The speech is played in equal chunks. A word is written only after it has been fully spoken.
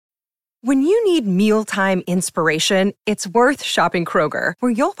When you need mealtime inspiration, it's worth shopping Kroger,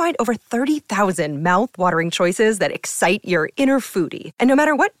 where you'll find over 30,000 mouth-watering choices that excite your inner foodie. And no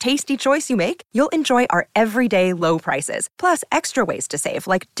matter what tasty choice you make, you'll enjoy our everyday low prices, plus extra ways to save,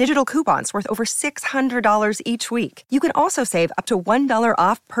 like digital coupons worth over $600 each week. You can also save up to $1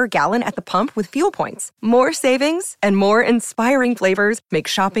 off per gallon at the pump with fuel points. More savings and more inspiring flavors make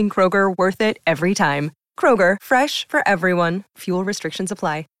shopping Kroger worth it every time. Kroger, fresh for everyone. Fuel restrictions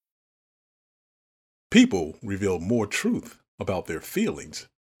apply. People reveal more truth about their feelings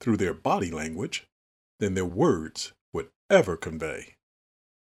through their body language than their words would ever convey.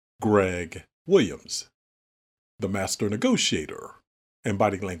 Greg Williams, the master negotiator and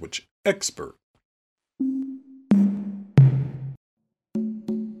body language expert.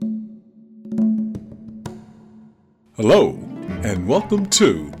 Hello, and welcome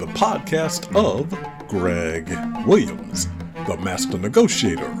to the podcast of Greg Williams, the master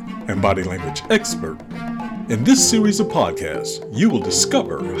negotiator and body language expert. In this series of podcasts, you will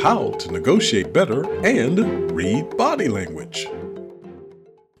discover how to negotiate better and read body language.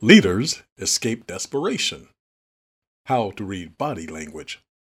 Leaders escape desperation. How to read body language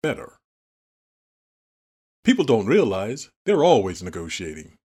better. People don't realize they're always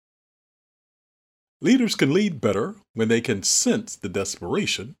negotiating. Leaders can lead better when they can sense the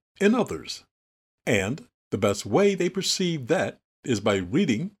desperation in others. And the best way they perceive that is by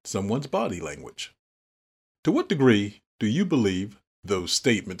reading someone's body language. To what degree do you believe those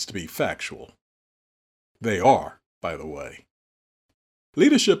statements to be factual? They are, by the way.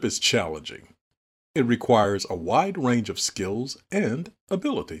 Leadership is challenging. It requires a wide range of skills and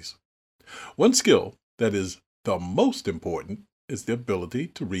abilities. One skill that is the most important is the ability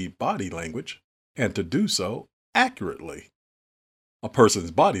to read body language and to do so accurately. A person's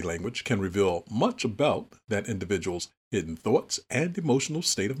body language can reveal much about that individual's hidden thoughts and emotional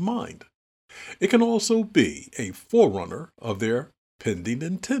state of mind. It can also be a forerunner of their pending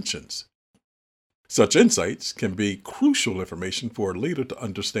intentions. Such insights can be crucial information for a leader to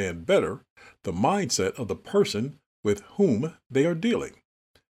understand better the mindset of the person with whom they are dealing.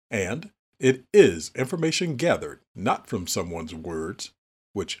 And it is information gathered not from someone's words,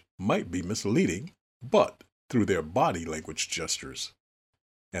 which might be misleading, but through their body language gestures.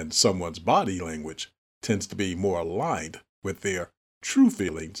 And someone's body language tends to be more aligned with their true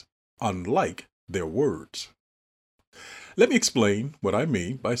feelings, unlike their words. Let me explain what I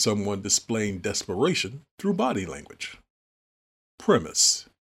mean by someone displaying desperation through body language. Premise.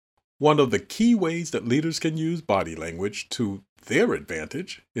 One of the key ways that leaders can use body language to their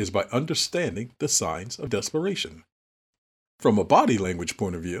advantage is by understanding the signs of desperation. From a body language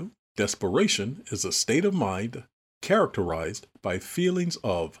point of view, desperation is a state of mind characterized by feelings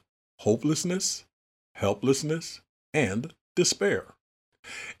of hopelessness, helplessness, and despair.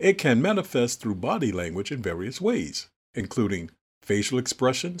 It can manifest through body language in various ways, including facial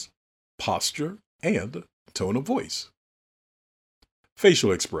expressions, posture, and tone of voice.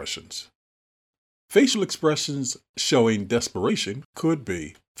 Facial expressions. Facial expressions showing desperation could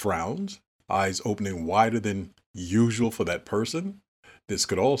be frowns, eyes opening wider than usual for that person. This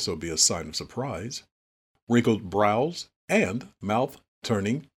could also be a sign of surprise. Wrinkled brows, and mouth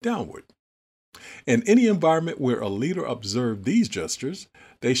turning downward. In any environment where a leader observed these gestures,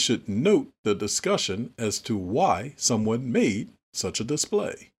 they should note the discussion as to why someone made such a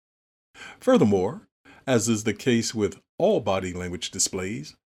display. Furthermore, as is the case with all body language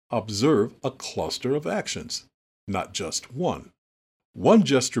displays, observe a cluster of actions, not just one. One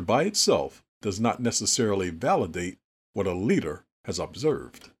gesture by itself does not necessarily validate what a leader has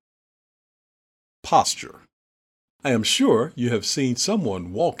observed. Posture. I am sure you have seen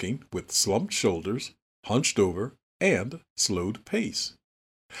someone walking with slumped shoulders, hunched over, and slowed pace.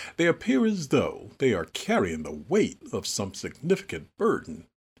 They appear as though they are carrying the weight of some significant burden,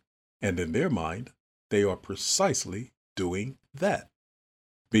 and in their mind, they are precisely doing that,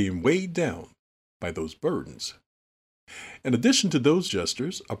 being weighed down by those burdens. In addition to those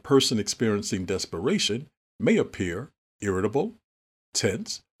gestures, a person experiencing desperation may appear irritable,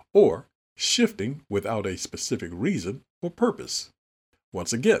 tense, or shifting without a specific reason or purpose.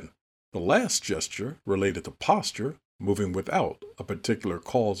 Once again, the last gesture related to posture, moving without a particular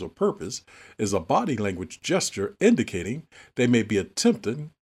cause or purpose, is a body language gesture indicating they may be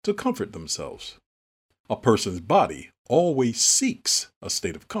attempting to comfort themselves. A person's body always seeks a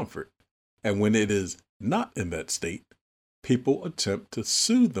state of comfort, and when it is not in that state, people attempt to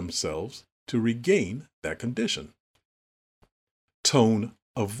soothe themselves to regain that condition. Tone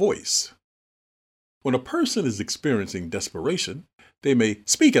of voice. When a person is experiencing desperation, they may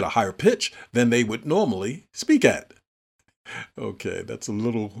speak at a higher pitch than they would normally speak at. Okay, that's a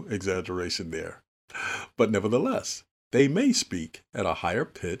little exaggeration there. But nevertheless, they may speak at a higher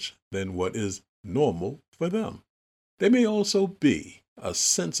pitch than what is normal for them. There may also be a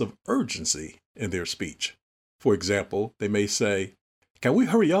sense of urgency in their speech. For example, they may say, "Can we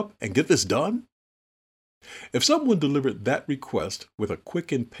hurry up and get this done?" If someone delivered that request with a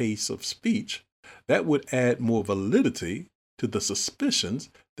quickened pace of speech, that would add more validity to the suspicions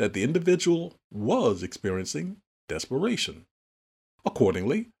that the individual was experiencing desperation.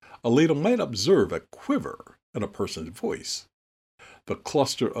 Accordingly, a leader might observe a quiver in a person's voice. The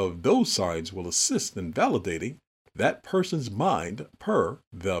cluster of those signs will assist in validating that person's mind per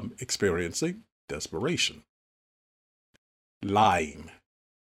them experiencing desperation. Lying.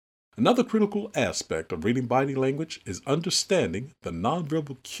 Another critical aspect of reading body language is understanding the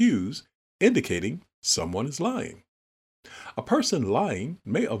nonverbal cues indicating someone is lying. A person lying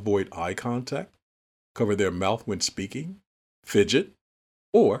may avoid eye contact, cover their mouth when speaking, fidget,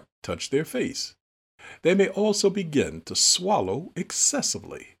 or touch their face. They may also begin to swallow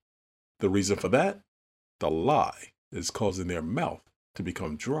excessively. The reason for that? The lie is causing their mouth to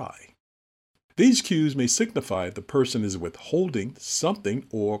become dry. These cues may signify the person is withholding something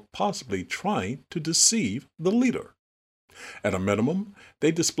or possibly trying to deceive the leader. At a minimum,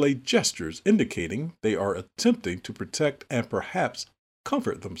 they display gestures indicating they are attempting to protect and perhaps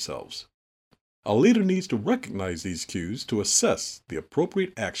comfort themselves. A leader needs to recognize these cues to assess the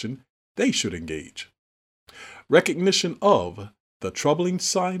appropriate action they should engage. Recognition of the troubling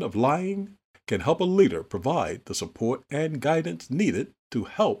sign of lying can help a leader provide the support and guidance needed to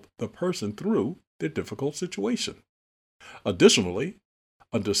help the person through their difficult situation. Additionally,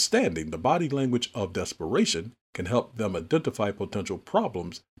 understanding the body language of desperation can help them identify potential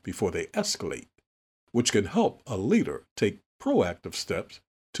problems before they escalate, which can help a leader take proactive steps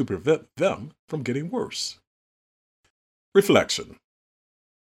to prevent them from getting worse. Reflection.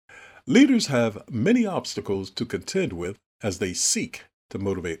 Leaders have many obstacles to contend with as they seek to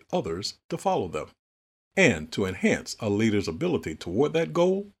motivate others to follow them. And to enhance a leader's ability toward that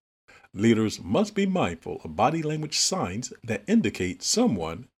goal, leaders must be mindful of body language signs that indicate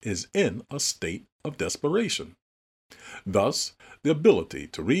someone is in a state of desperation. Thus, the ability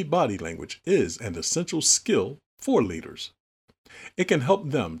to read body language is an essential skill for leaders. It can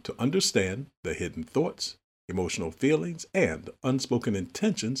help them to understand the hidden thoughts, emotional feelings, and unspoken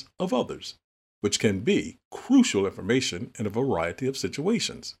intentions of others, which can be crucial information in a variety of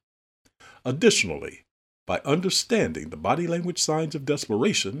situations. Additionally, by understanding the body language signs of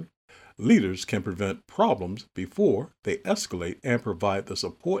desperation, leaders can prevent problems before they escalate and provide the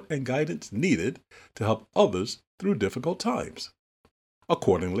support and guidance needed to help others through difficult times.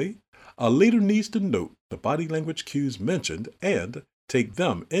 Accordingly, a leader needs to note the body language cues mentioned and take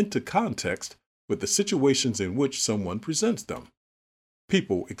them into context with the situations in which someone presents them.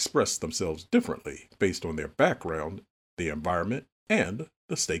 People express themselves differently based on their background, the environment, and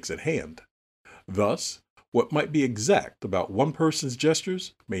the stakes at hand. Thus, what might be exact about one person's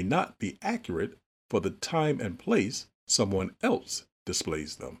gestures may not be accurate for the time and place someone else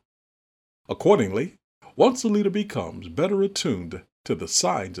displays them. Accordingly, once a leader becomes better attuned to the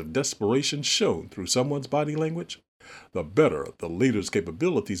signs of desperation shown through someone's body language, the better the leader's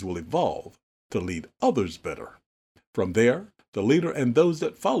capabilities will evolve to lead others better. From there, the leader and those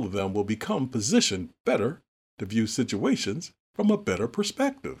that follow them will become positioned better to view situations from a better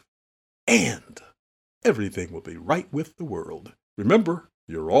perspective. And everything will be right with the world. Remember,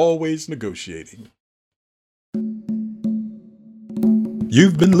 you're always negotiating.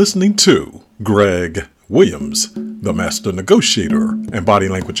 You've been listening to Greg Williams, the Master Negotiator and Body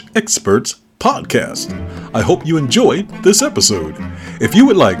Language Experts podcast. I hope you enjoyed this episode. If you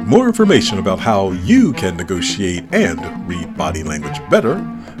would like more information about how you can negotiate and read body language better,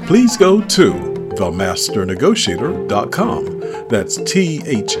 please go to themasternegotiator.com. That's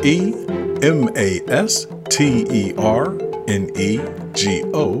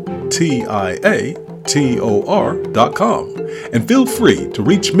themasternegotiator.com. And feel free to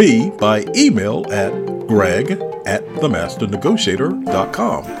reach me by email at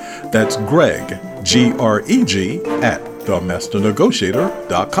greg@themasternegotiator.com. That's Greg, Greg,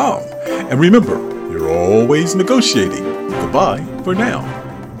 @themasternegotiator.com. And remember, you're always negotiating. Goodbye for now.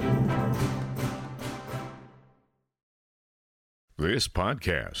 This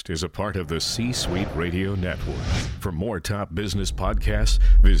podcast is a part of the C-Suite Radio Network. For more top business podcasts,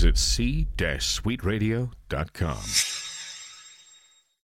 visit c-suiteradio.com.